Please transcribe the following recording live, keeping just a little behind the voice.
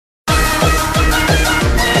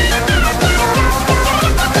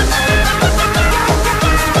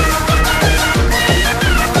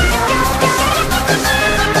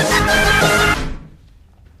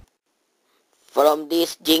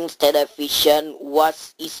television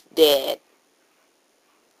is dead.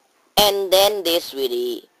 And then this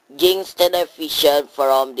video, Ginx television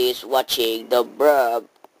from this watching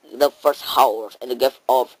the first house and the gift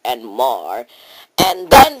of and more. And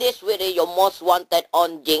then this video, your most wanted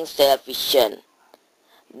on Ginx television.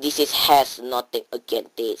 This has nothing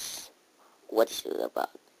against this. What is it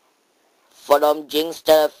about? From Ginx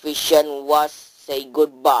television was say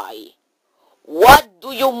goodbye. What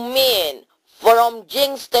do you mean? From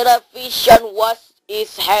Ginx television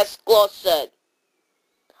has closed.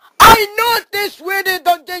 I know this video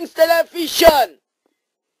on Ginx television.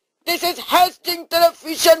 This is Ginx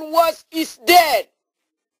television is dead.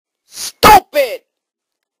 Stupid.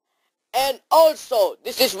 And also,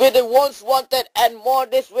 this is video once wanted and more.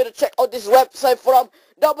 This video, check out this website from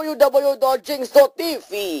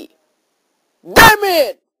www.ginx.tv. Damn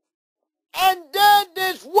it! And then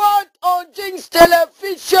this one on Ginx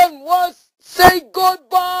television was say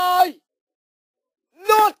goodbye.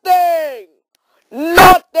 Nothing.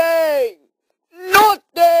 Nothing.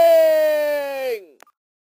 Nothing.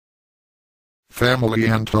 Family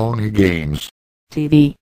and Tony Games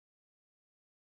TV.